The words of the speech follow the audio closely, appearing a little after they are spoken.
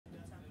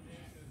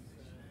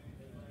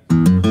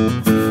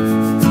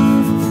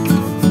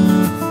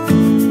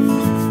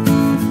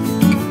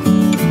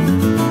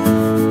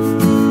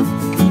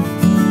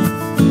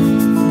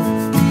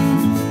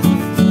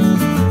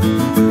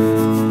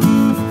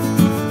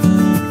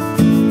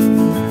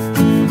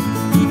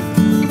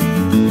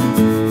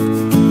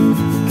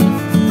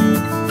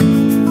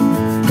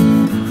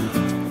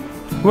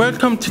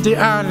Welcome to the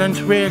Ireland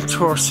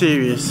Railtour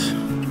series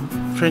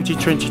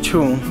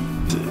 2022.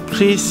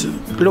 Please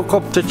look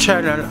up the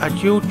channel at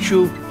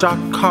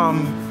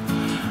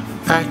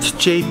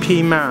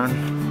youtube.com/Jpmarn.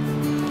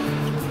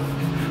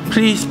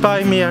 Please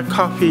buy me a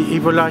copy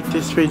if you like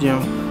this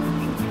video.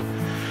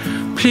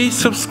 Please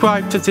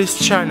subscribe to this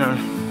channel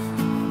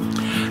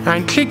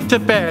and click the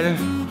bell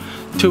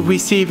to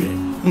receive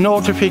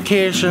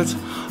notifications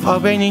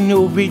of any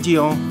new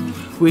video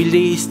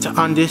released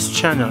on this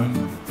channel.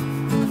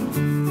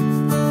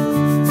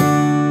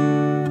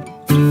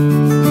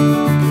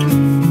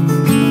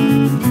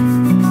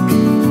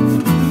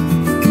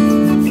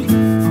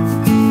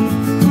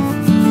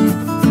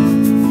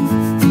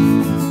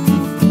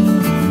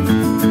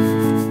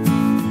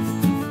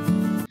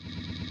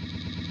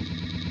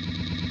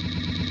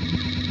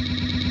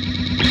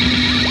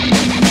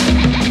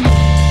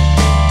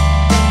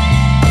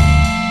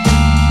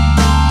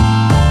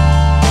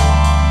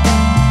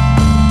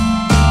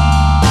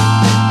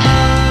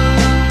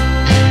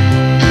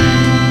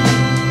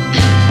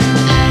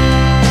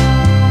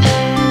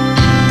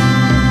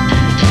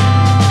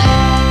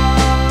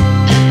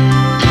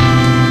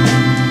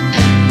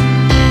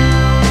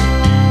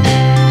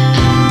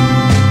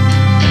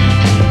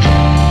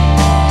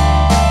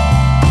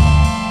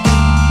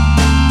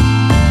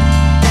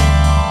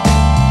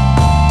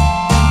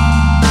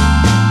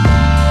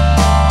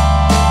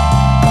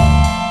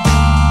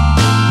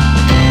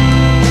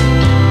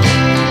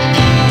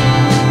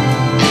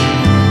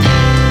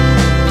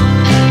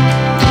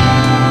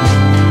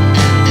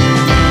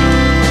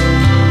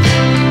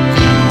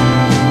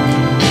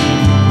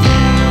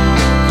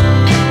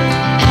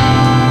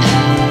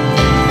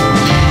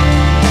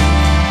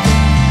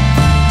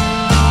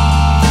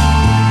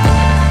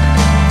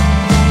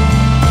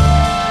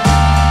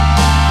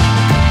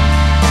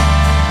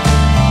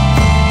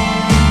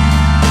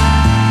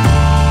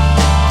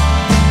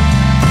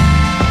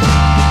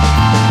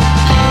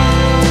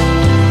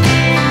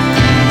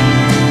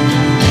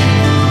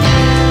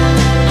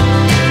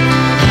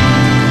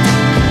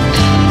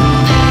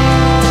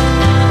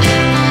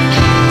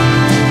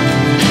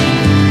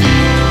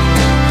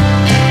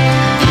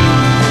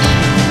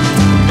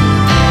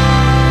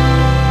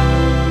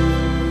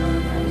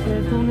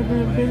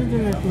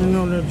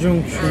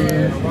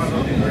 Junction.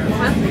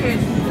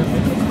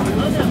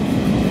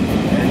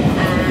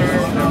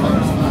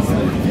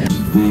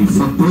 The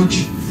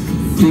footbridge.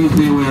 Please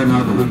be aware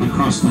now that we'll be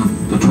crossing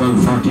the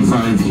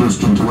 12:45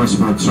 Houston to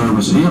Westport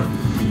service here.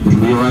 It will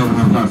be arriving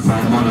on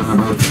platform 1 in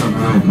about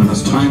 7 or 8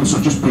 minutes time,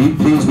 so just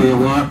please be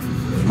aware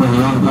when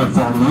you're on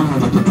platform 1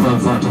 that the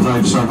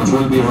 12:45 service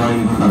will be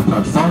arriving on that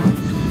platform.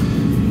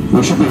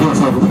 We should be here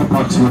for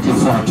approximately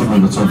 40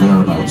 minutes or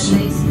thereabouts.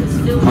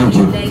 Thank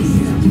you.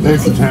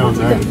 There's the town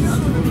there.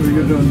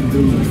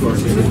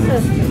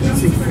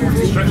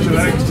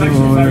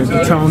 Oh,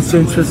 the town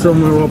centre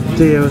somewhere up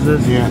there, is it?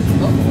 Yeah.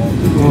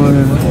 Oh,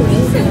 yeah.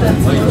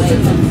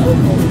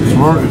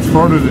 It's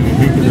further than you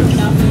think it is.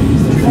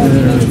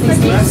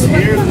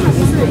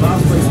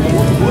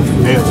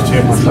 There's the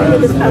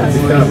Jpmarn.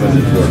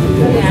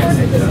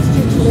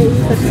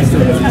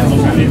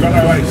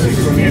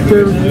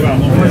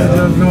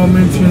 There's no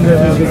mention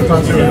that it's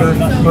possible.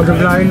 But the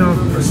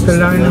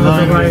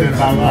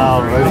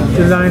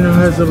liner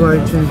has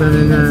arrived in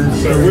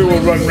Panasonic. So we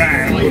will run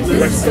round with the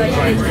rest of the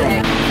train.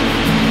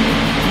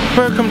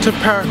 Welcome to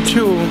part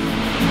 2.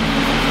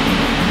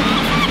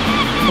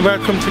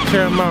 Welcome to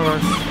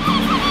Claremorris.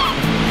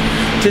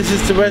 This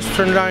is the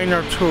Western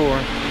Liner tour.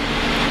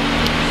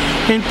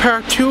 In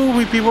part 2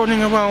 we'll be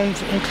running around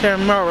in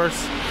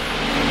Claremorris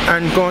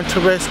and going to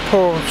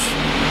Westport,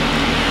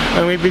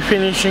 and we'll be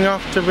finishing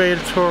off the rail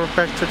tour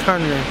back to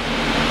Connolly.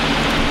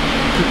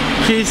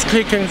 Please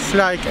click and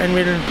like, and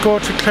we'll go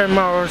to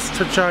Claremorris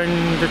to join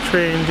the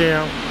train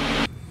there.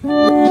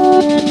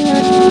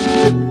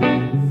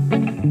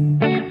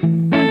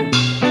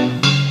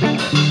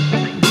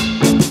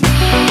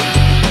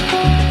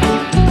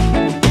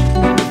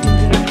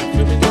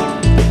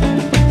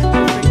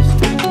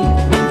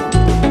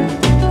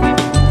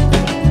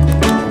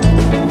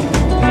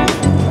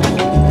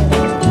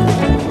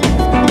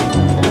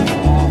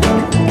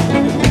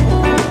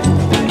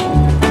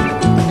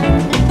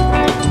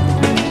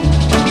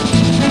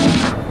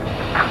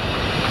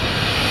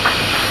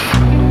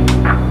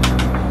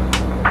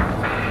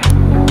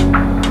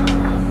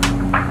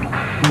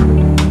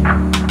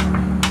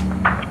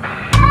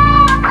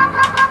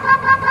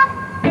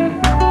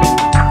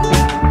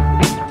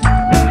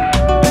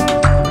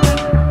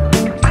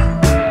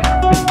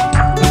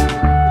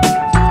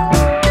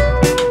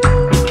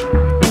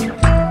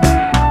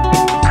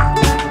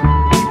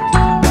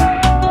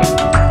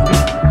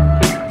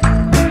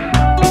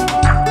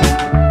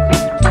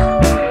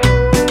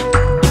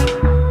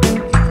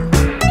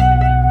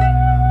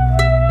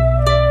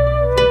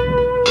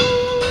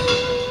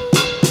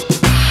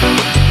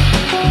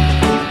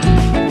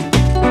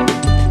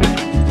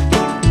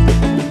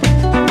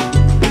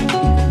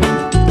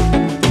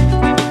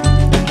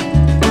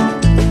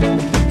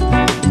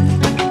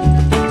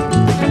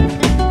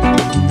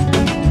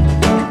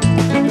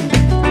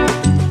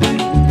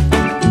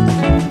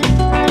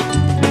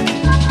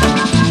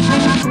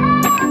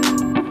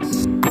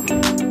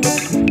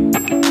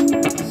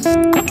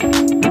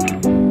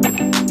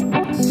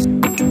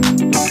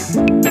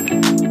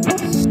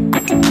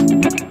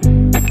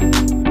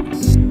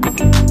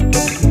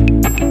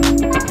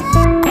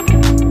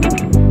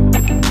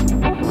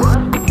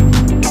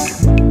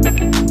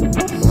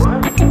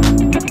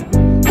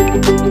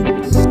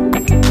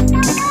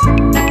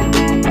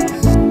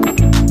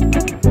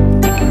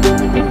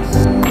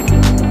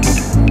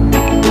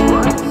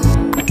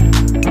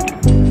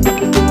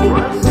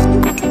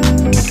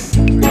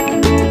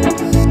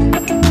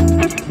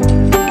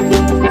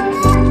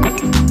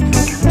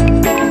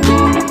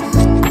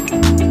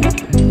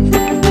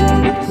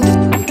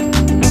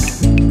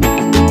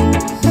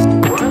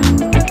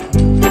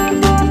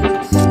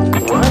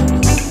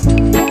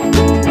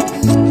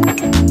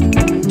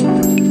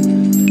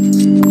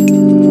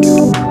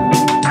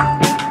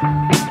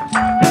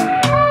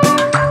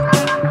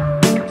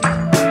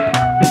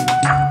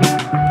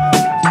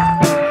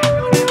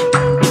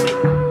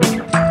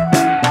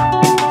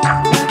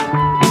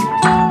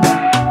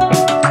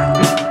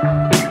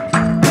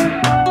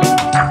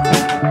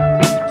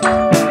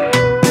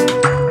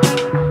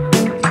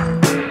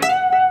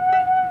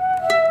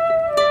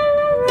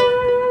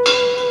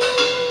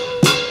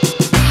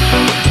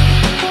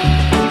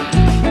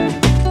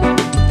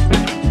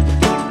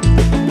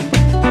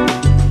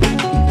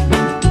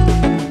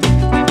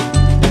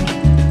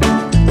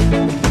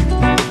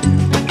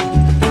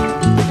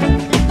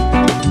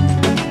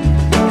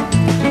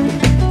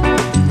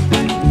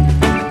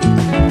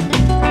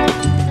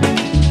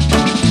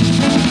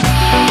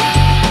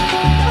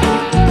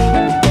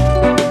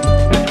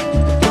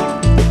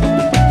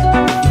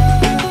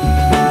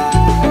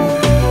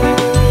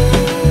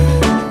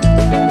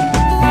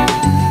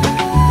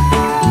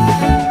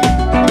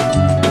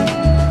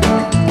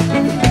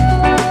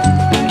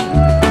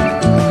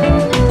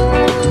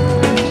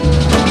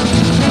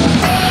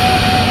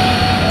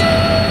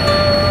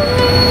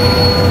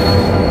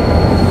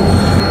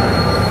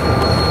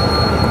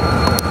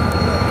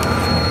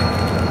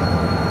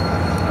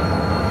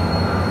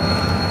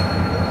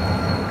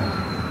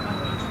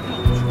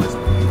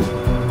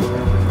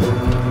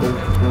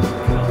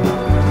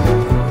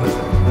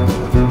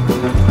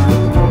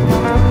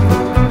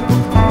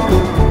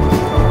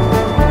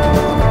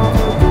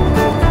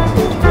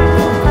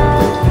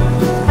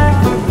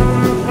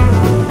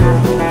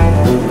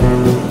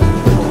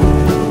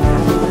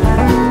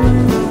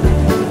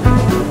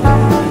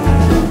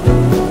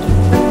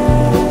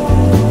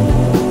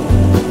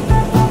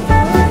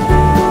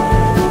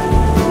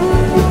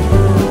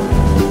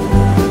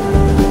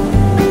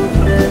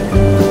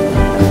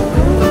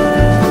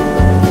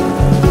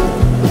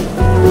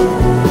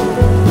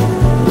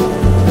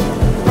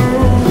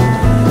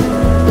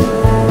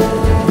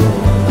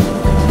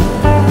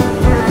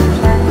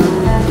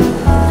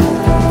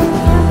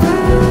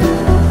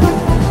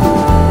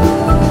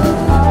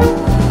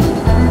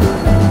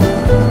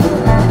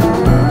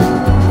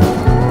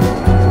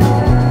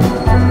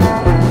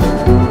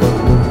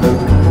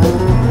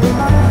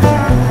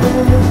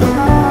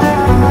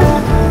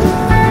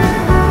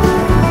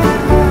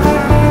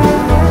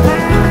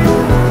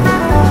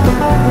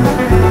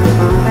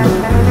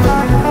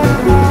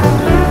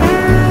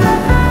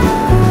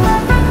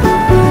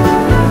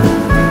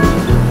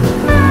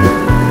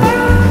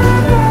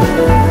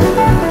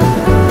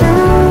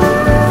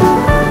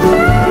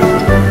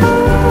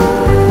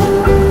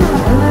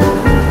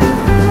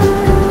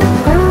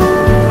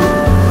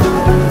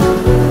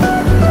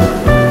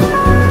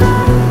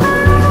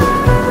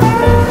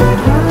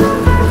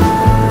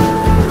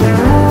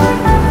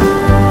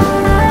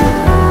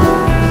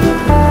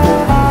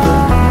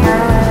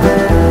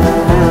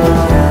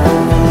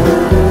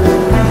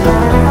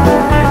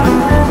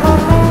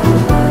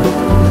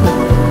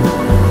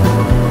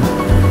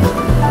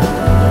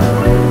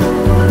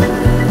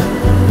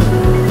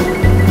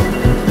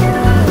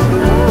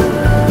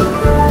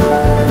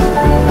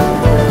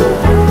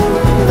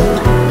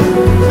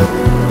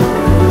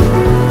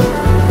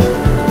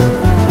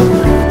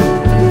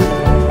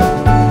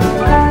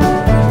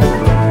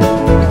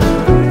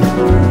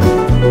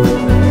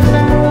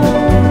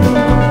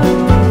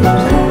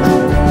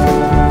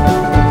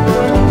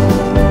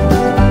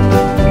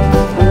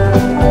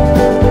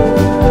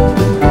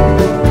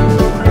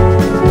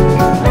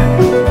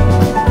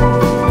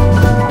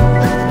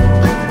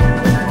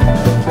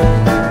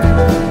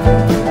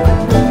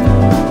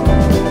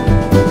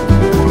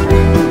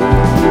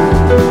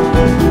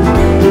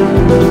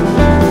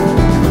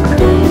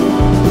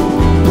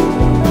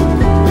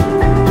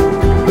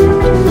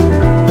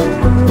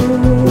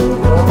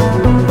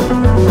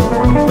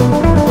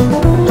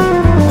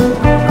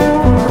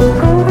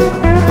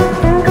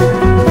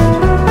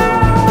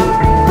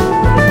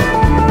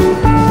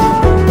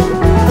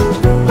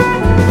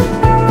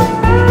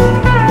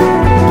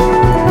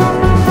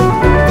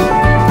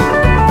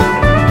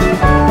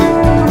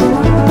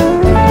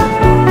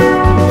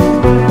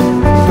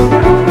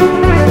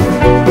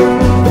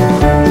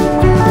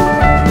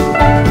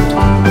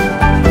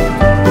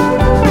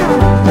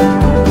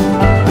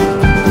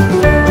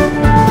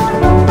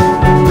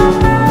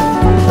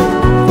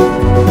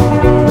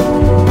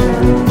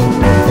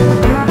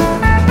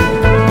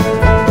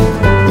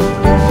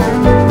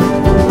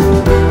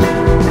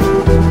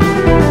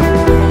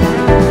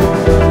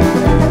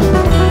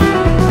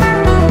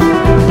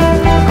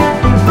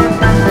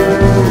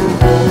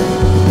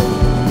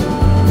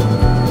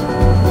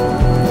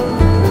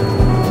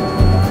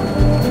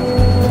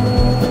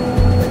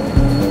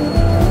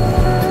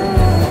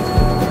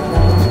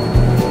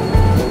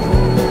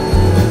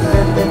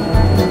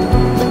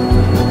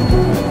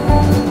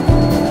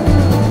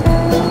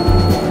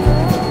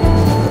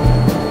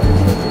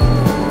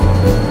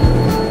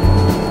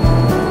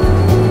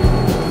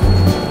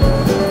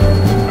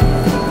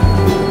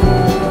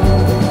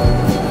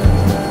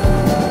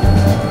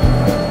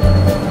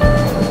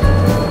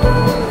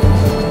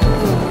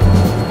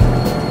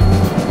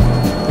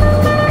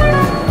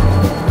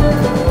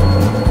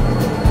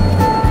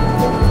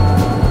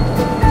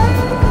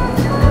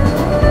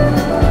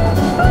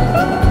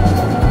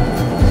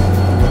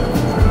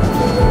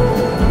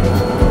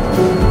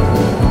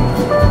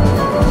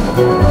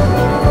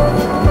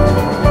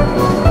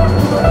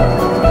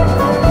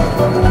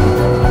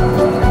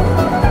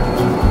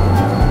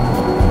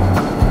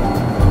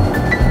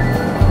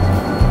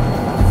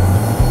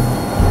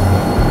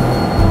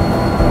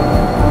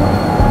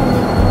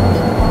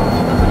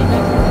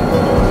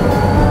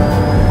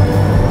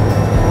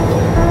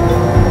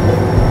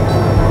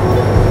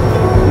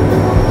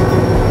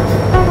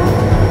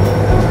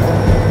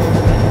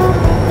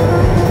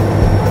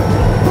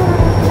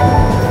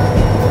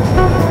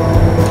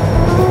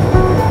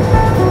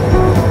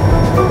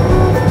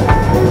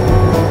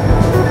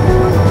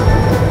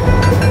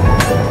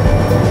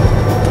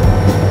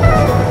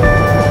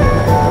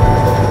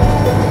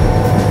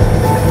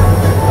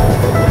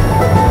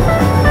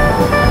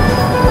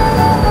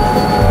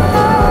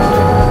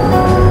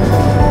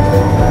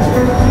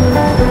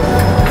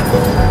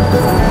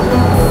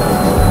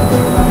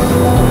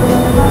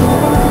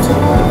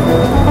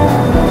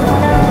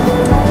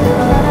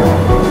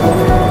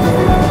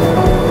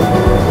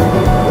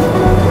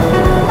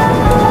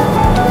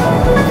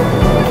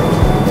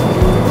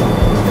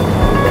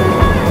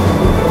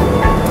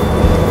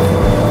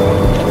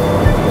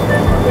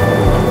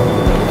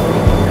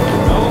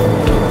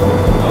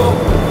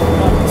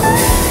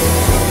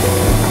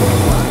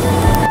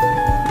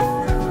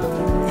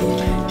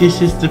 this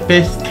is the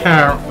best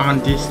car on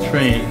this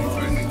train.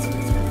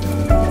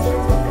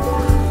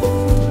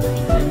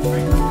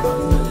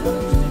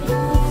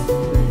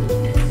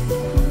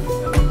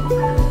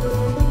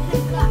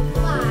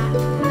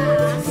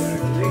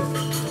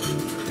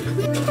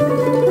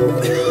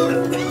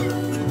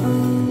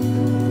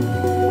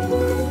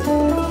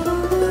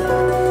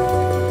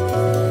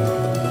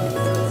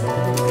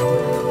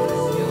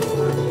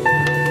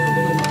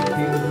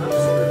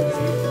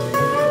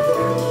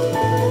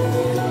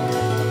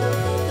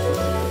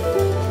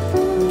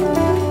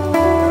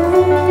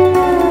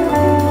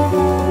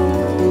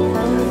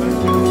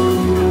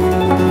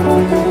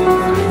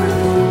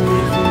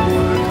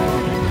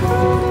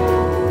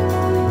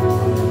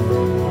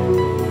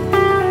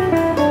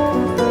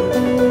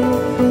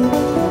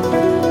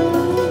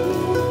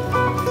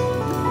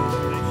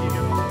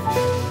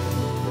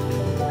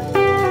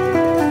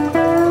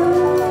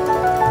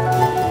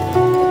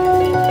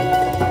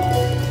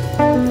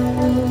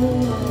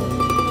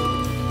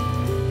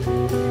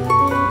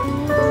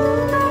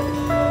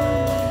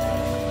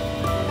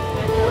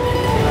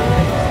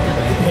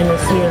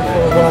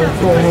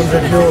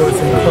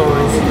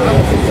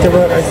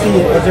 I see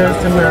it, there's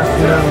the map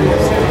now.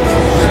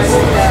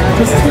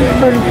 Just two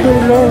very cool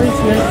lorries,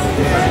 yes.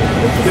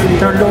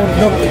 They're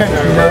loaded up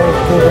technically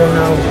now, over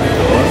now.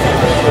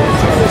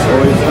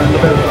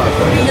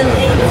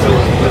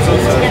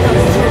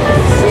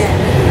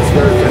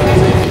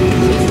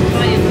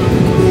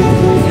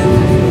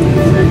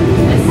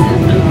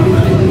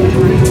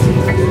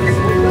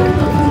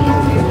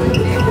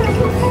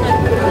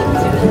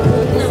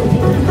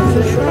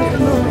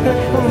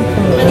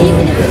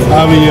 I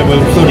mean, yeah, but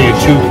it's only a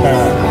tube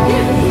car.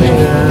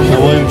 So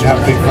why would you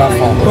have a big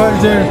platform? Well,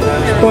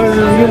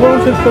 you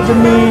wanted for the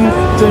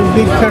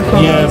big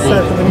platform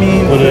outside for the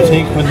main. But I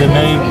think when the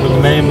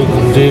main one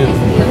comes in,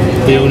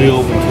 they only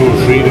open 2 or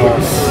 3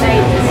 doors.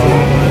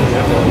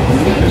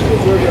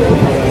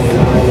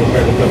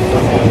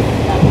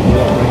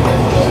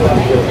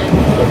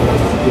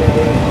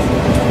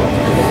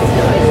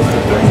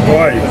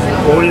 Why?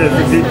 Oh yes,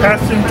 the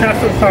passing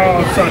Castle Car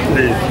on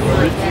Saturday, the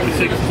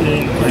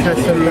 16th,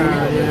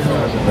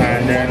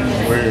 and then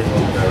we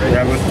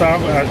have a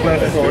stop at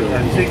Westport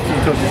and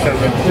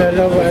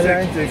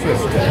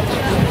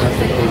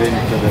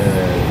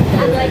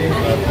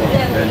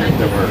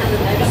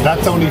 1637.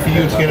 That's only for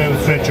you to get out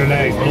and stretch your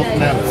legs,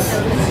 nothing else.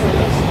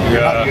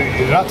 Yeah.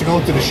 You have to go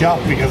to the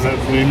shop because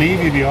we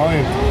leave you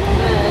behind.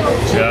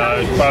 Yeah,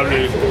 it's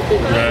probably,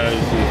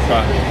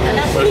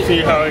 let's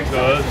see how it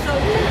goes.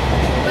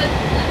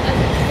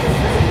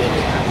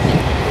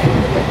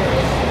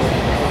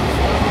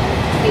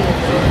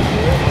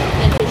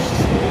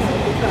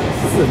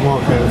 This is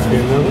more kind of skin,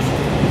 isn't it?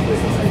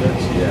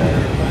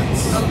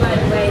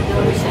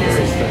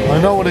 I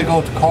know when I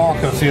go to Cork,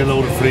 I'll see a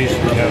load of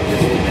Frisian cows.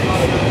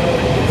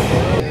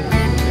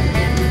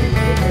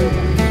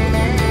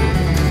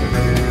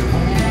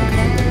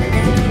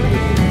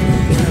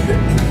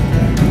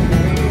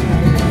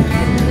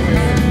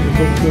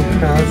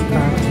 Cars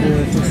parked here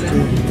at the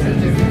street.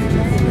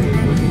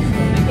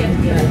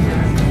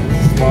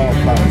 Small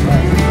cars.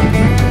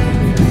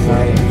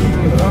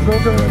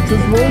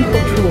 There's one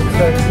for 2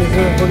 effects, is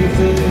there? But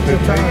it's a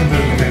time.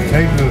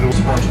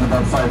 In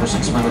about 5 or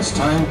 6 minutes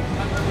time.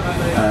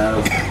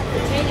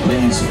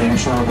 Please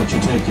ensure that you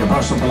take your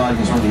personal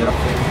belongings when you get up.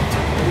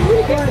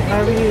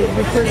 Are we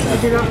requesting to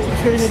get off the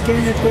train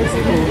again at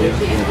Westport?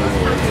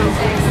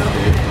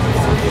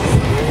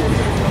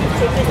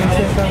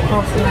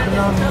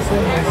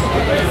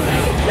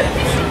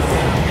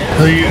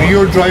 So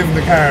you're driving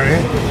the car,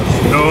 eh?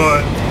 No,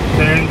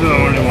 Dan's the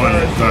only one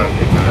that's driving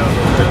the car.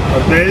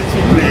 But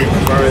basically,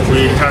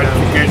 we had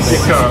to get the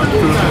car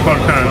to the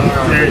Panasonic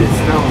place.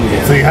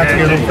 So you had to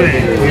get up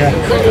there. Yeah.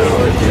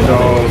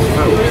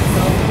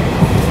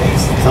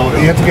 So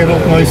you had to get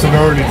up nice and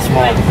early this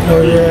morning.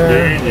 Oh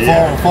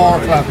yeah. 4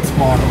 o'clock this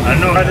morning. I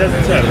know how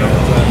that's 7.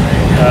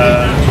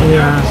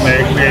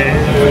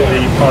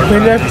 We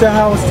left the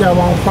house there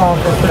 1:15.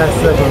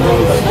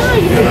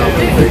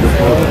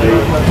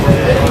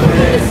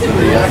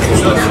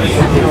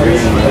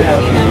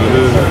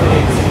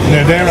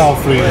 Yeah, they're all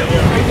free.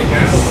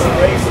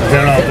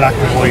 They're all black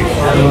and white.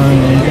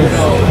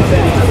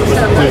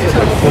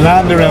 The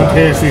land around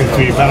here seems to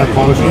be better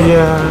quality.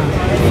 Yeah.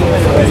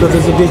 So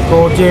there's a big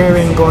board there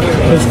in God.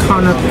 There's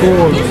Connacht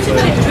Gold.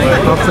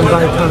 Often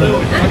by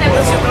Connacht.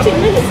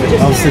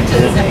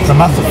 It's a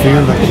massive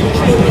field actually.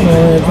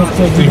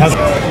 He has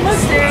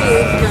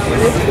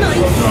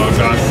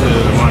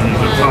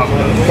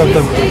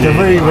they're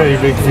very, very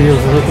big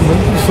fields.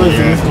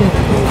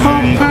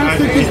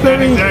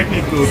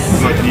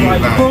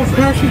 Cork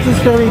Passage is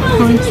very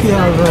pointy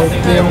out right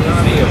there.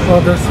 Oh,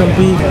 there's some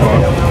big.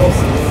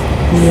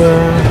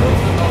 Yeah.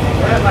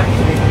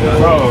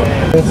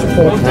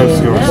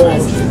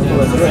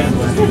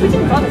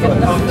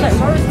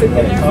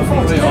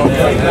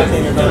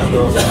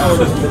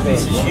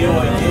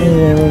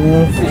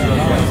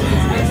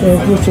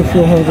 Just a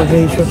few hundred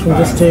meters from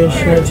the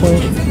station, I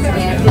think.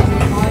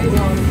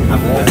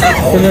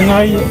 There's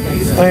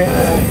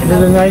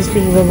a nice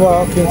bit of a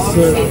walk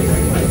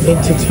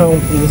into town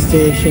from the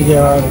station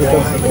there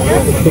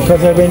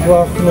because I went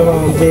walking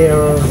around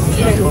there.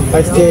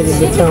 I stayed in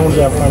the town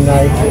there for a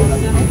night.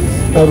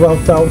 I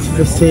walked out to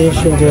the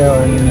station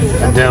there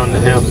and down the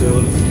hill.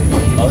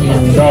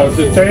 So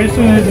the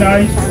station is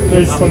nice,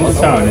 it's from the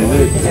town, is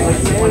it?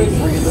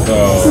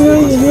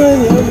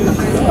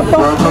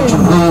 Well, attention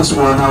please,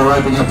 we're now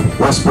arriving at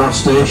Westport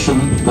Station.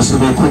 This will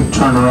be a quick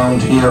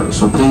turnaround here,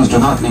 so please do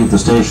not leave the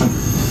station.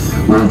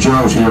 We're due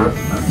out here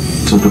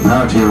to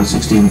depart here at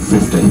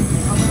 16:50.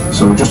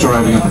 So we're just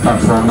arriving at the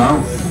platform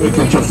now. We'll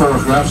get your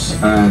photographs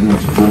and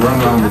we'll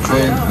run around the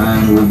train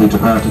and we'll be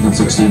departing at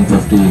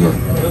 16:50 again.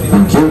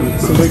 Thank you.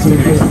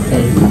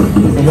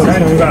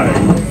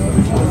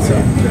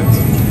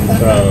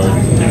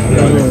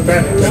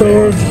 so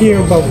we're here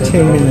about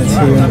 10 minutes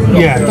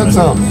here. Yeah, that's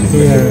all.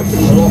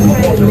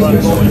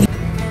 Yeah.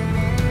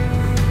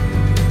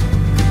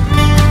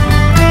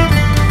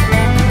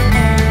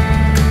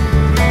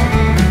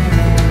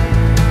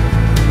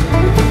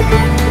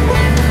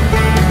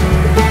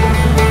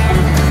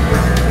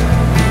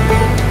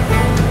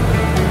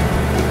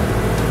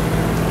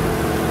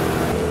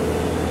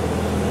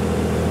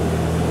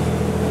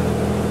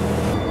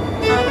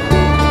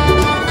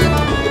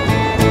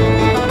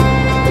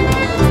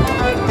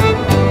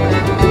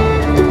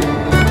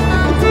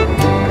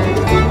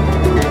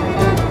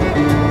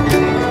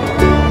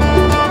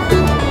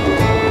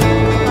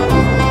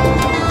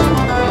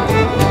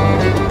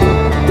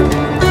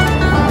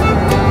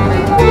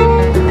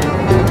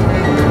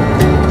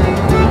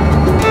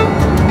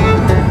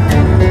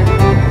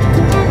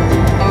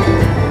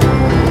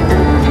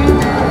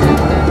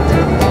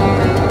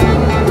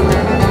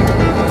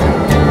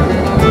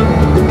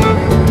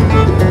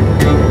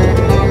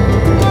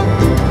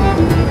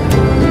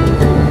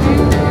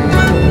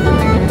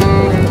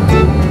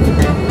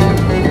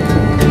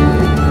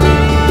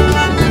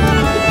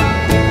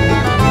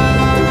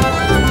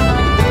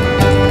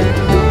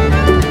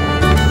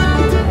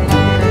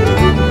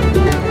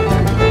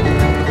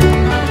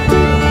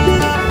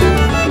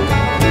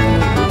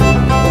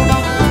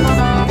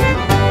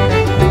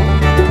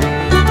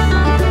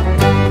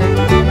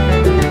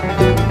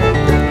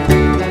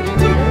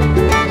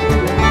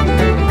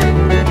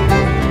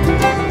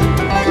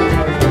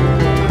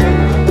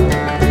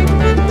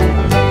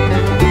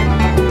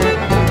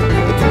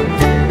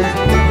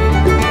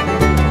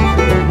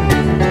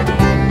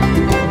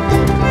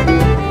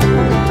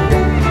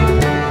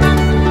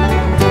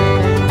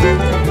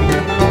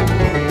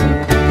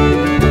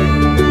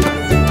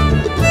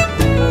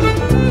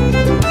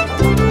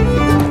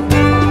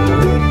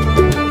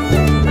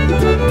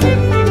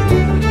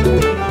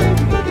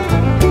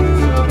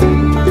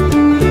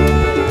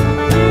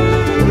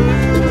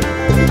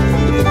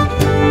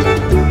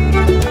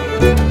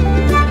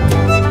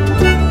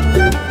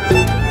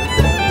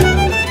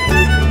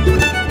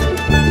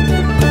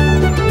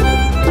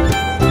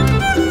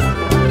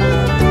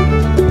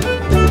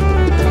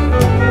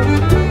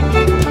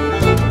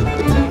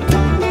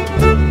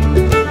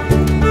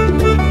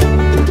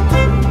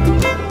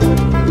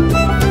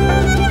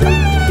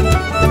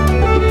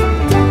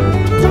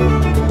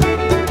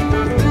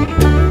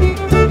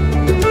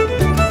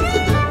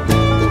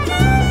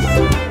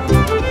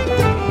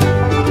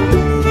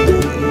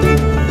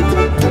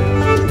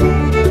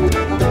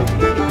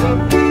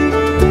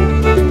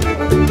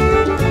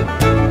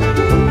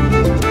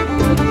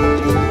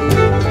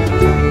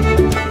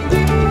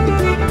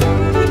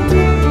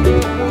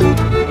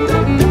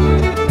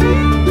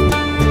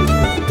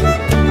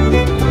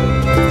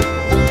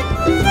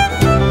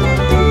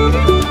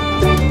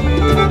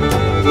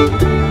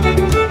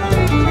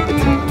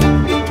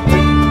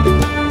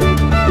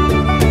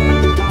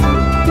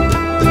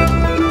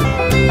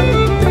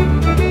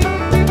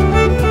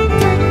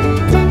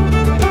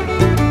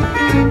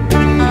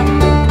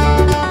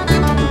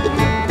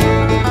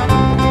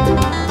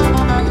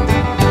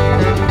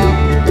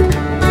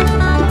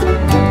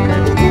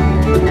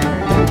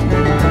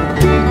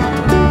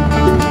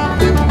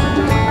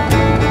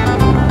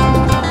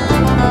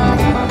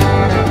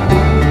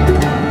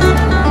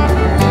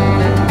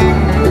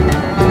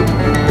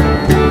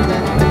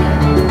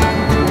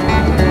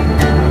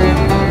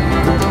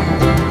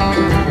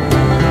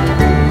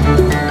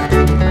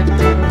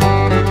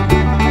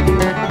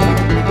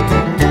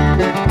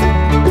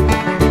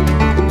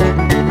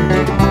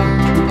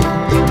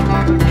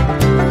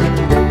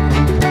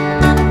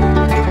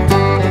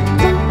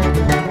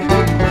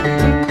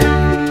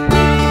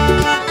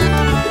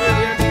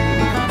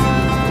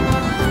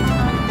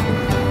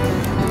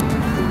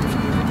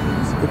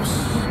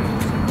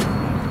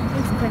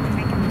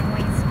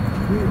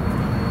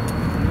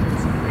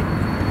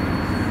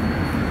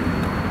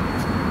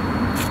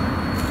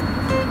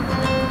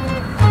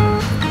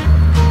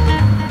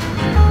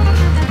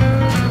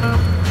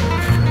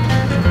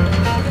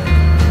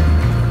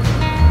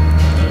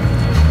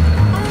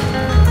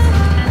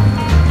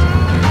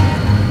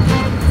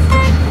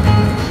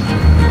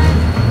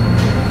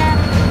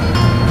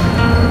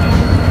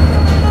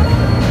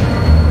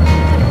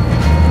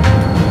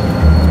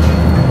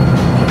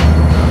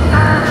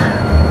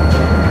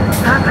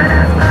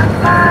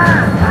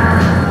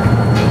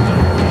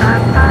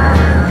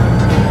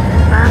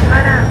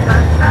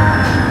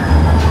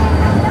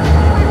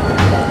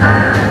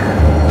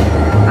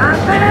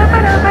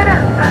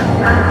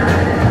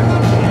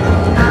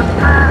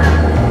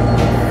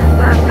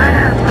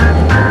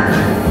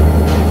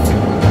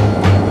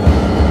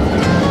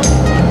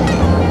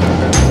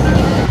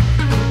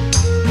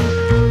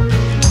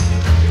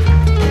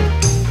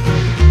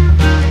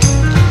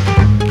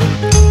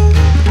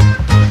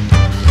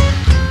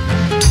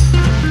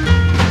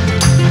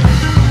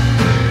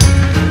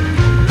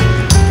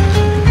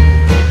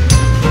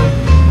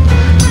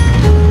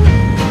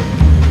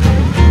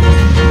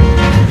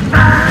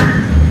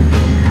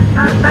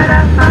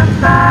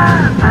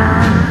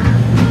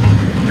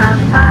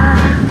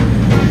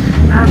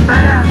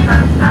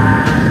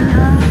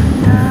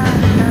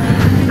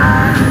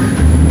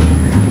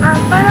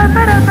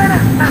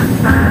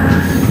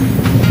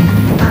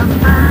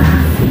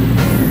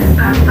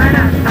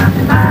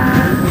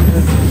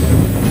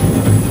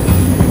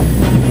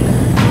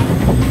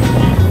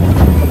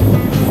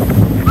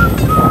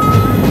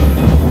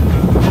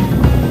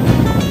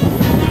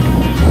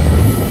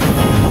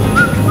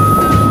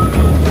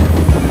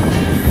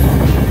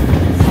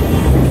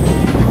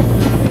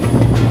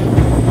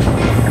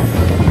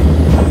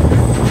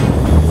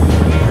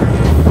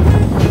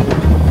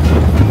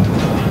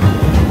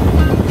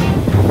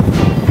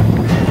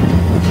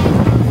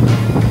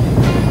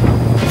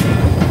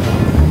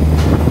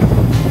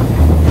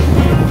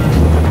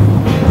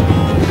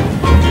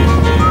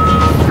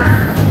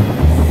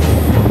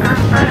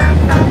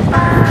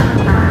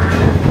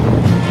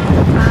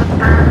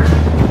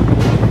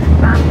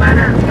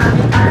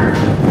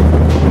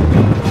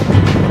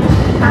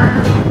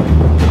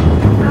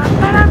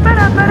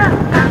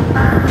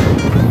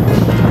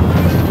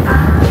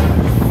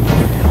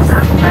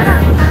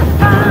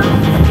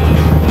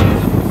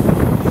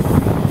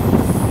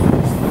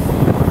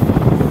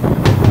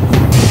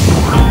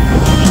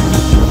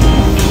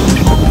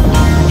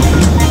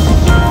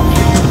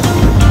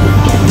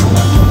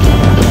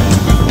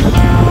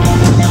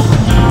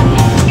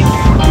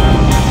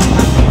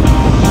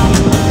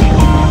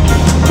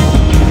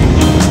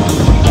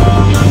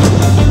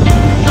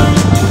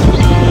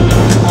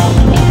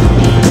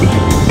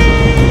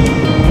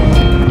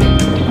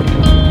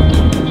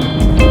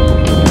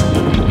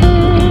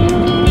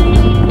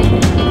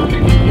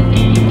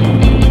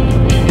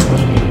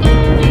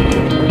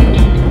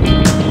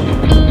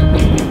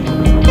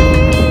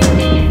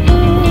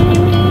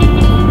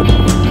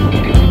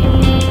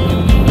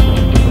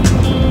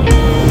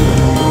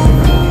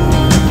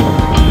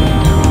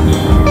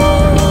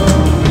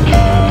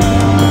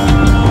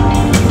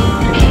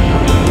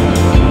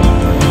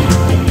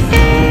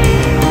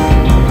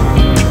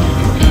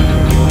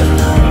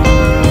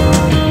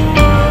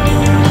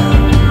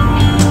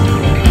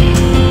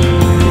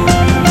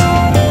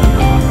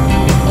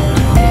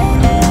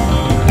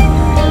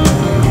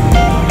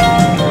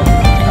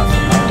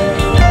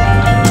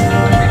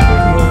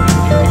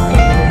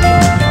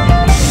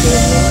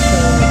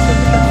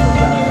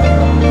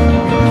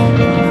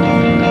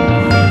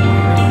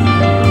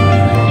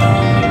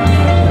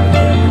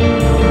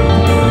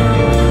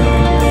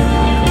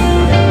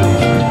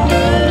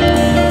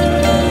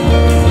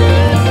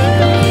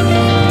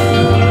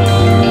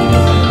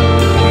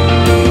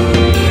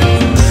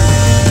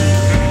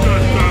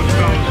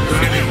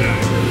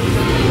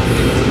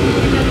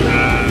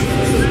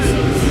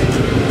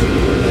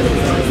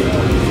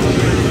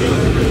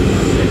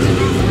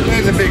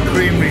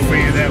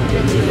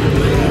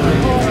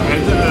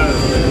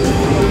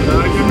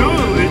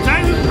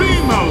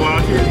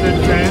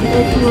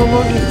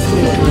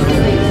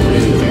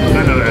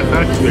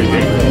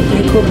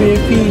 It could be a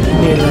feed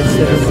meal, I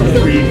said.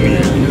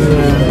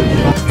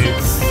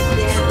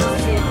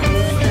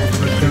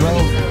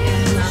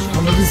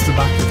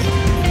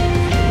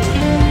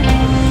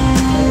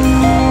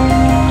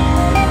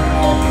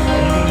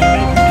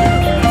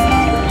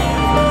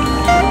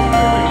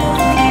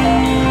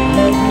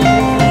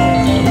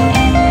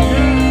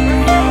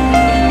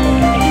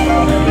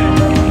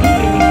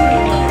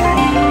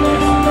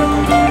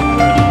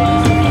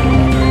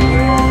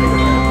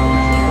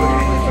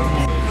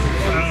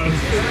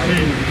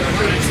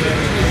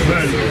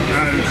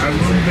 I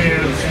wouldn't be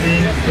able to sleep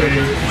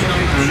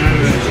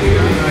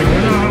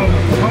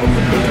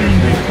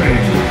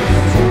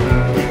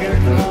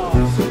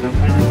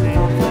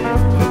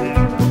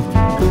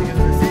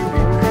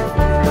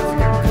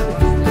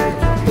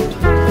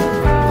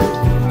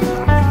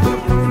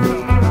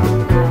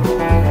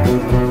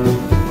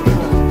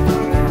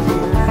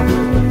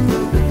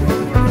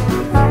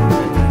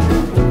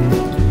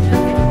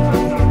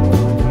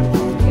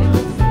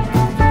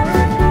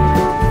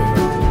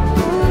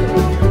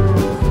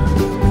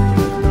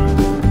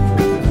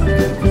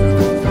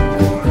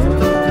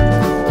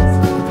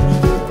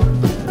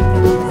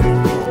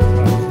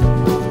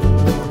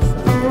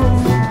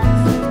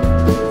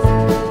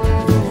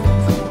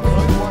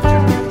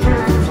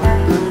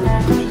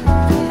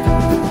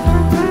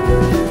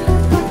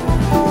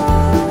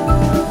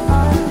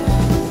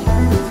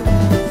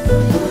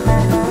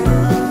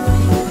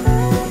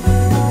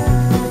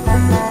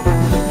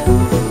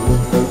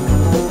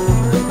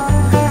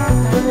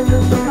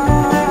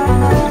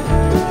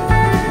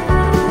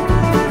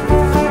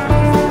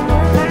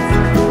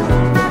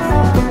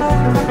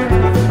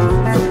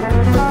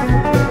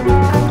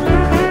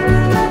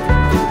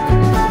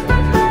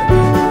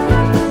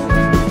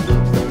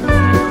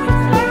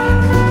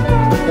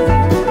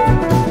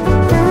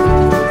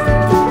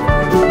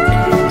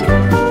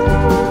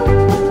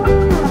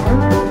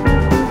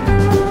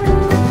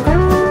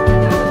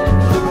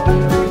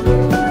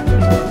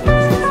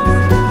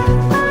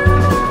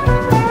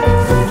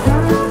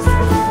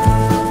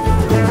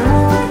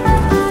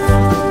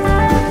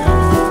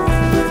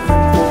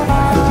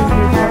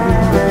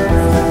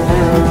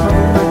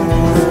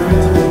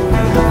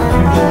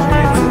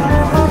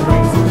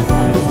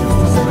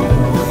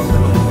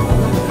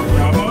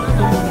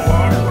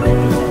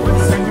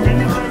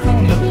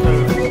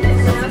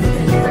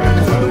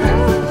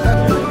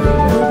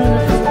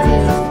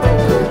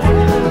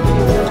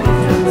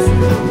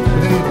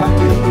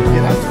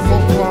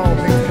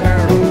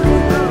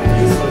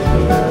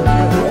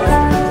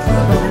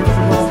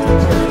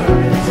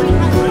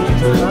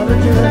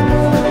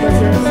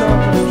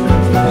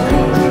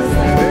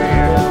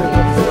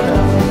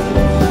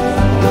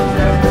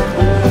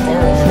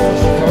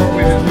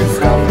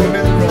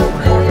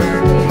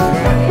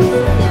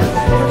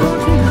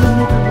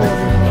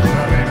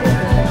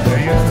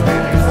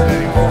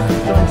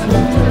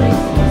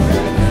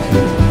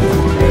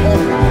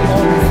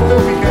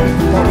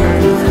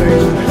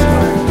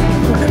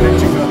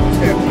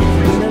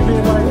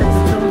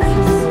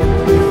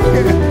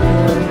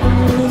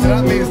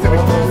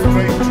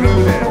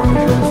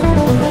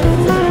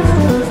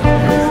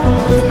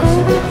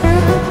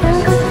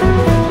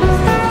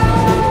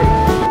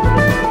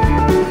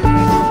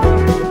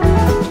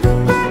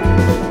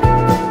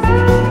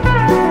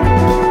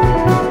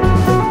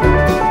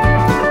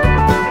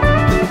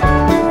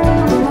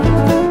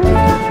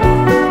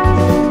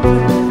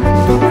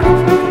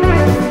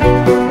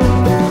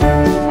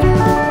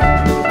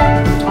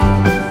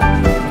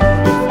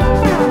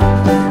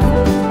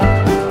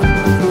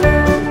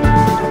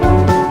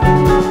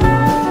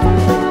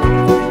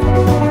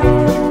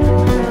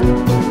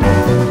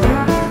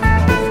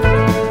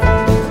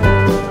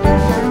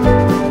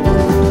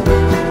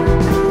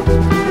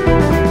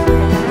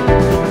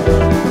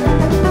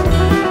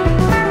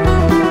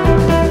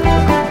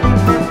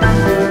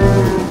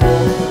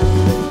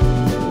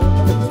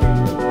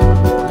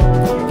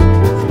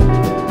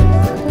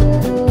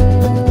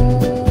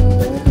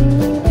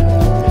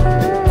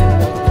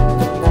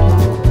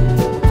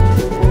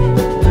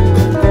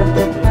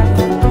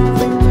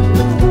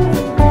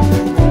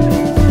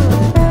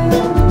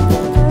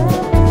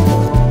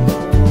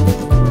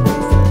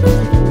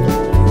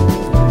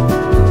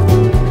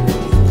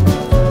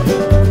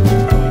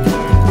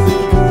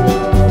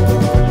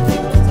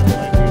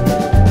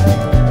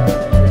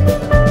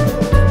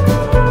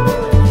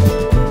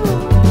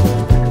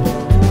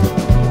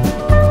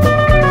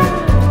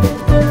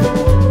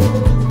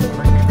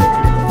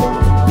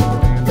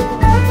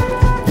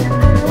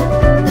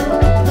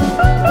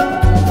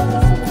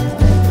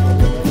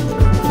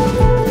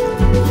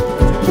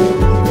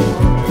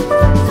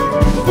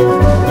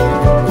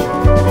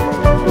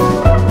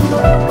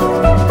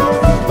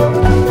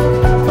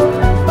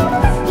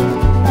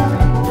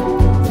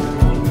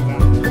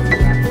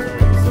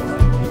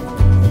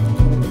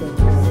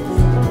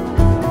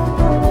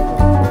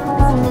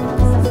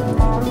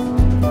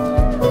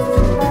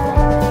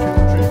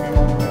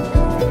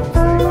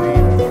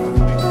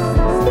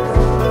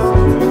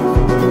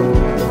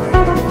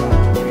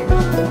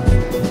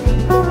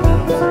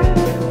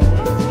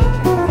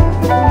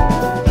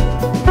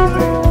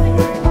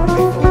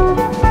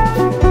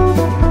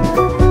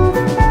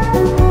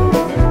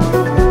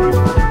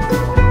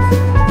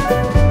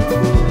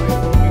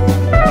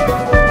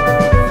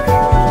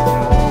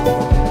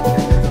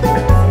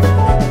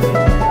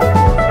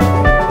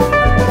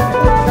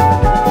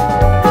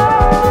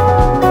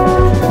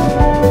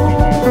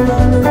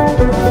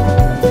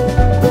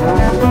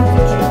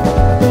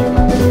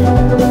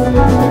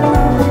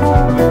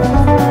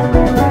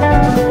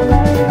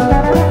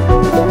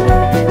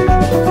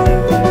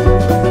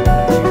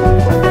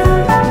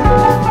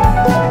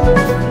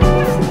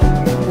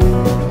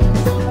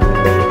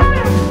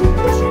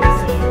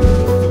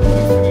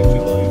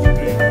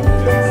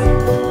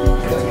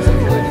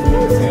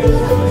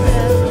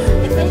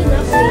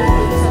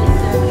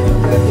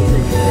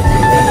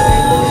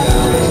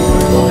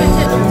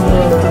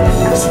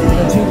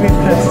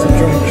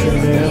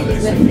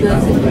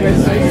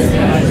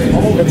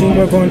I think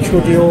we're going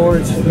through the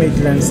old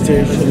Midland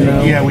station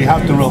now. Yeah, we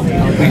have the road.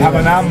 We have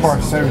an amber,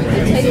 so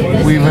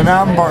we've an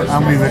amber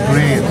and we've a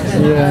green.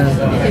 Yeah.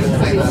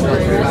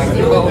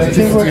 I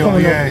think we're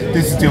coming up.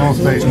 This is the old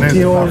station.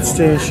 The old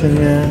station,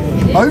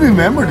 yeah. I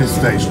remember this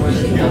station.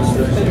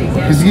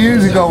 Because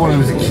years ago when I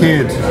was a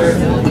kid.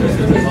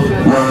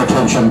 Your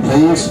attention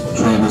please,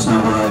 train is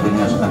now arriving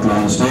at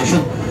Athlone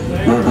Station.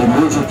 You'll be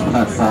routed to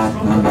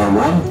platform number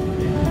 1.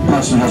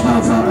 Passengers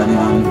now for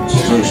anyone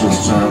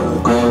stations to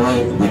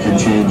Galway, we can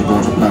change to go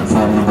to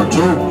platform number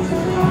 2.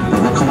 But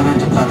we're coming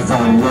into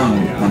platform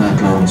 1 on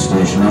Athlone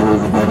Station. Now we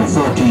have about a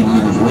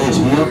 14-minute wait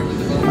here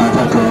at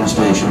Athlone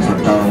Station for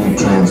down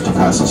trains to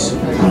pass us.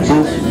 Thank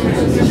you.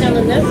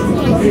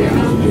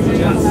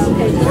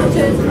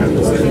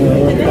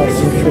 We're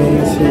passing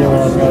trains here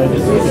alright.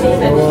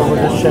 All over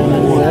the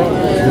channel there.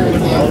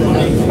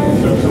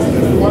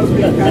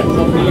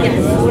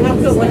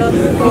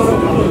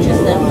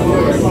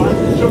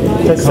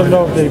 That's a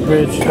lovely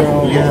bridge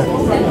though. Yeah.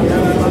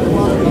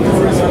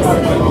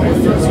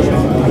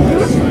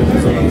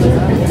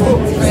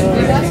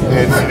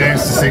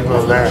 There's the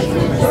signal there.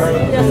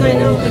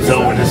 It's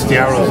over this, the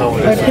arrow's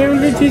over this.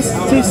 Apparently this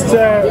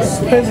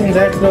present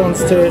Athlone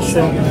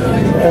station,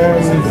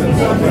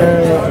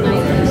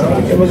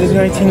 it was in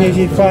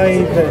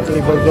 1985 that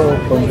it was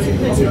opened.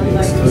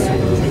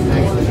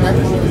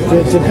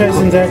 The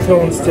present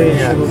Athlone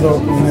station was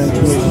opened in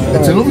 1985.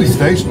 It's a lovely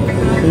station.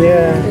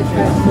 Yeah.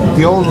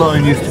 The old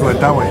line used to go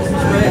that way.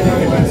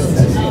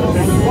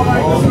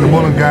 The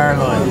Mullingar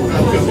line.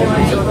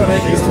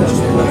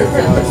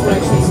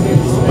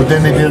 But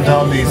then they built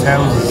all these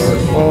houses.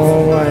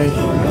 Oh right.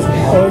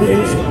 Oh,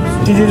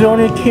 did it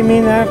only come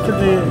in after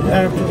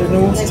the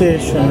new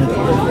station?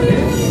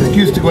 It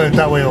used to go out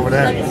that way over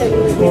there.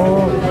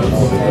 Oh.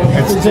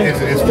 It's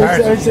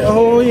part of it.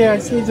 Oh yeah, I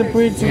see the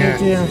bridge over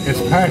there.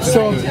 It's part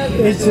So of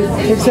it.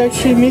 it's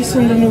actually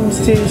missing the new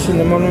station,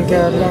 the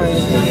Mullingar line.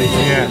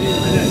 Yeah.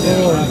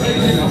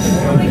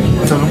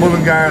 Oh. So the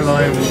Mullingar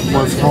line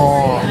was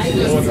for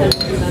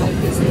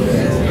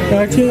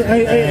I think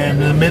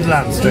the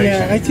Midland station.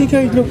 yeah, I think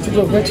I looked it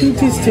up. I think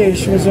this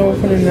station was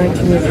opened in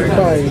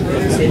 1985.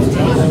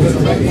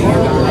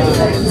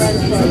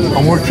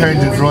 And we're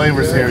changing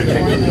drivers here.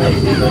 Yeah,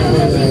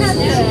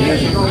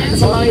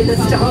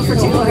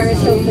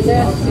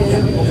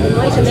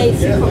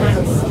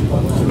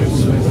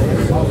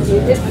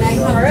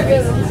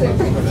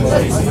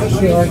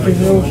 I can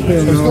look here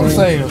I was going to now.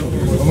 say, I'm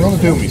going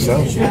to do it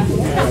myself.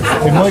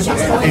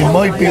 It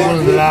might be one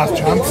of the last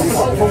chances.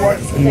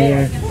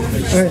 Yeah.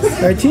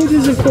 I think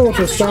there's a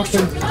photo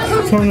stopping,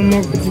 turn them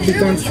up to be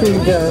gone through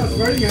there.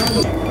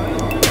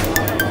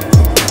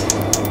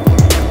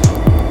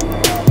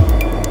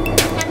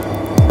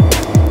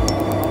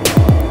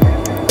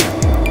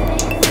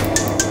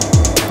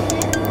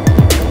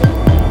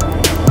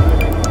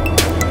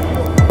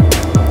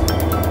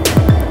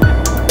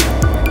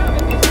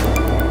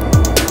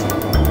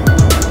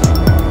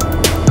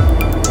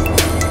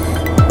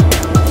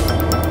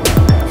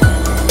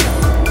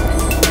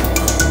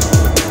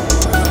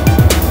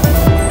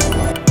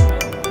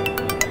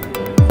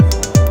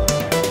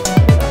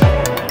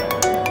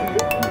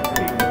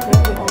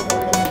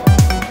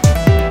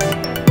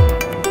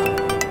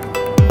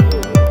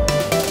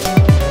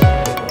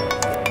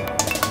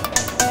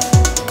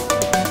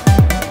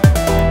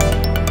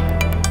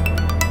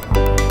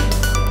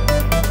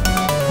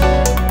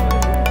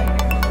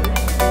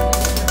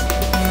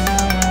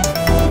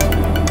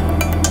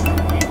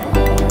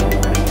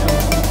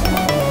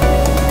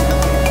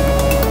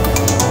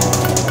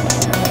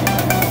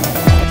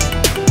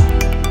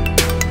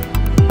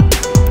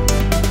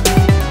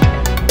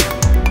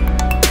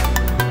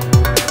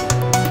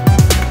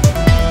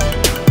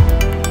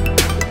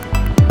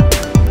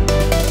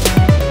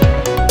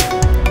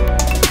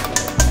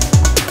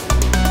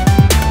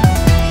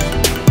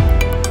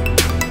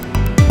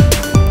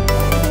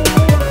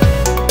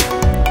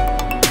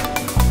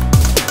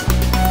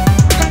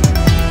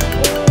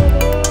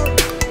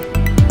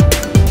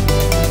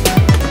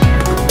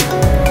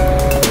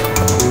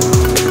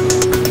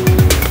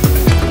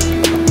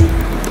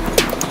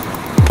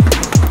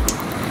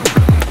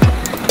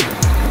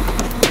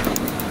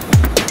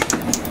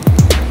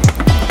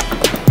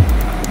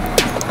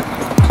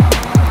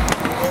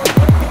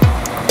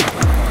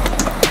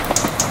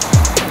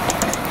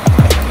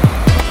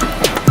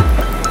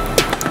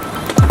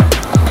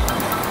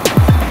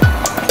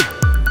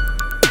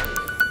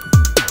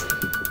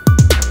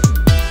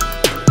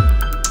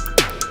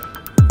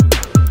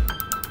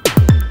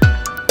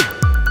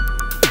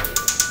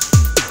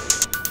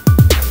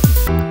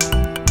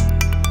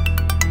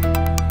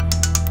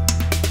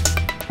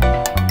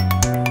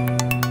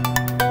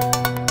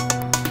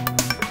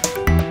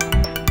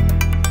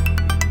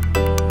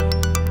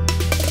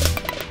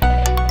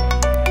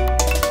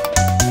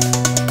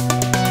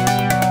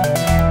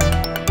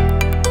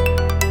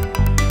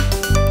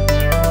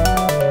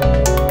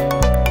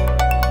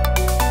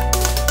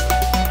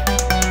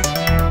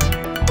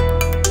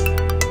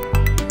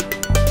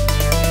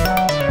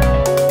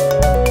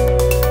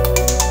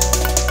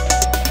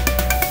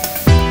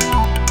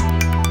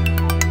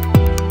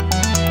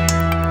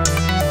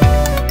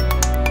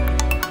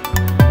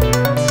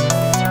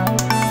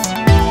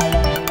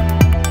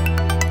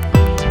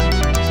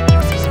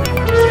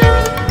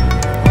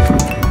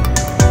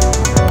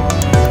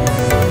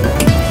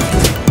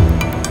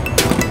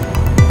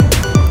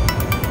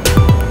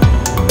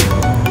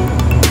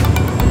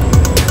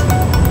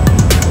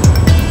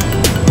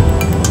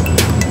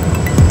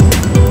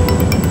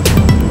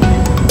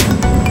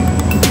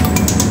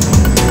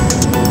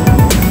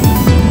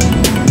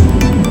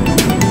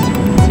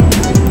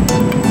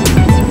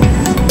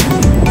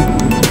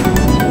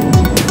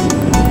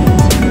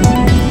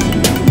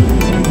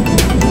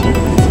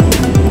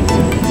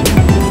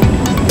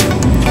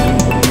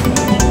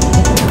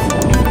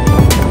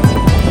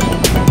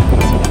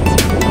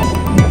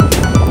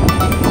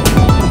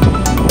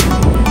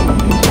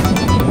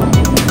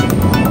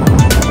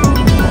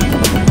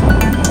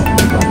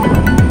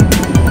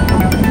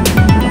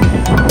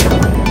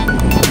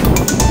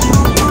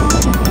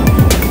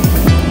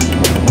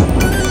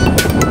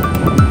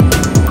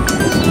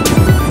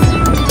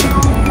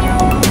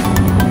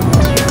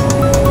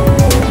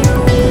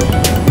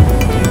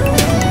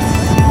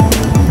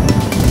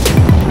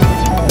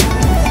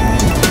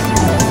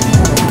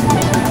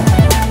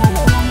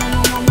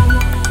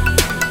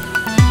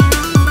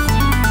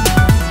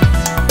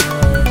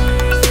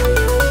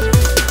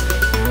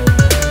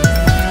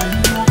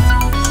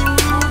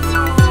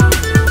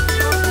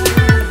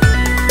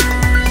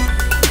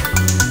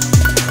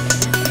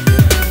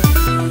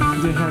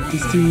 The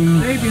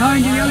steam. Hey,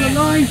 behind the yellow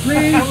line,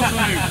 please.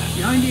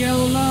 Behind the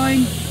yellow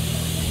line.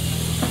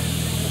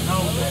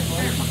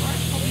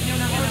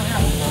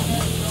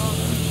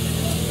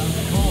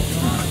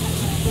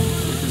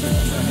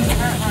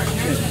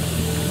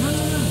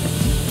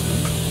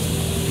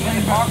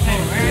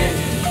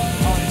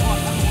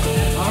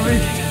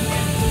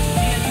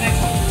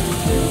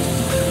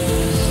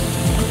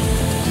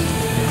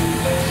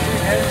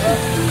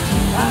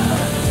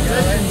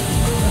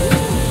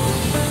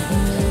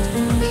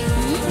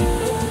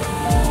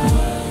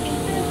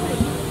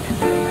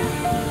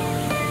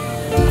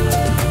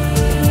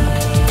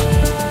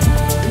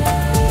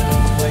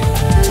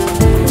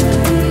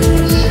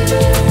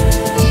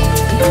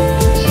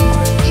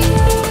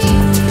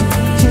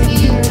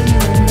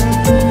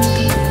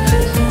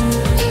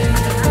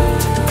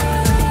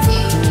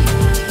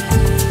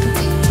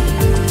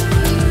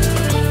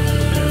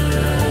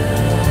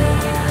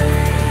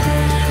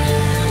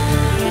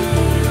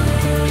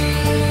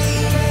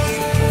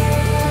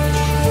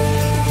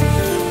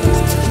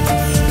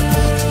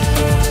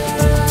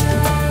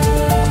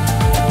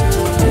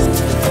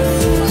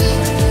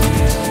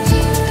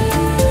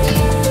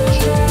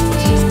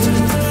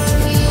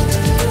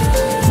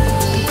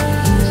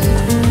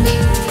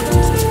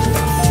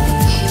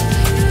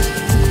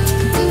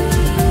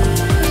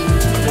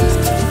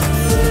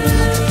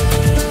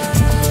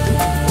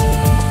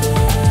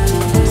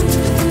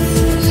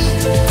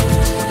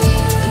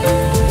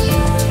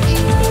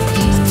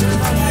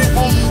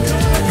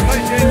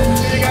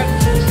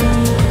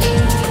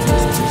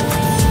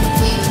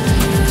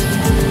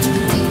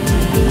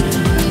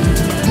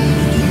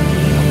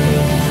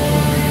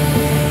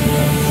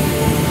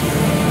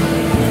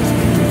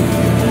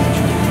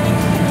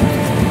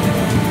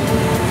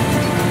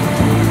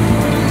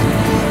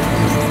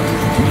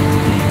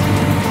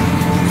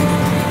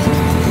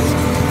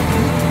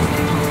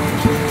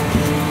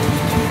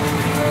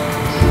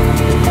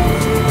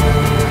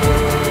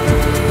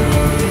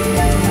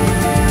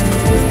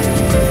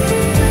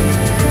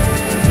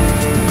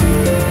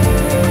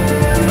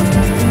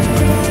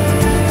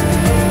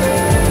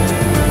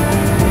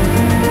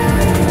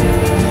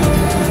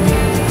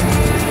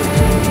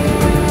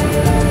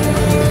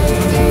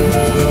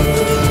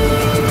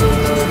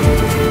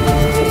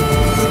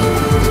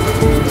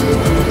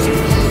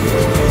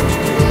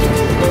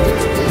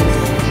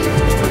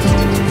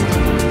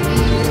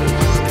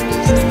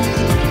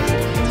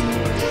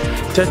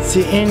 That's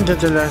the end of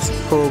the last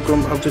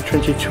program of the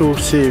 22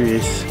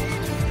 series.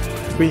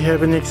 We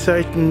have an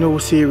exciting new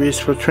series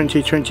for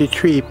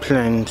 2023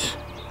 planned.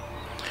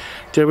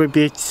 There will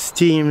be a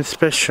Steam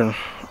special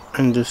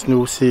in this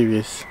new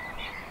series.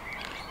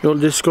 You'll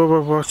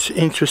discover what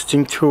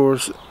interesting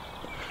tours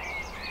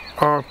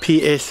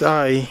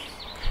RPSI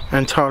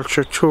and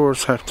Railtour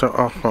tours have to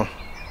offer.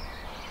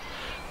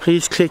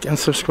 Please click and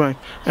subscribe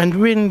and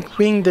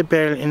ring the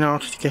bell in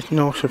order to get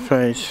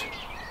notified.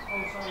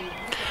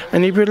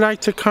 And if you'd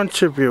like to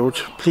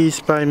contribute, please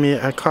buy me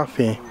a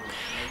coffee.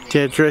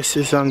 The address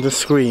is on the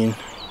screen.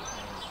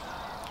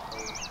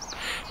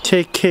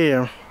 Take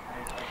care.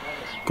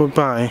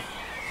 Goodbye.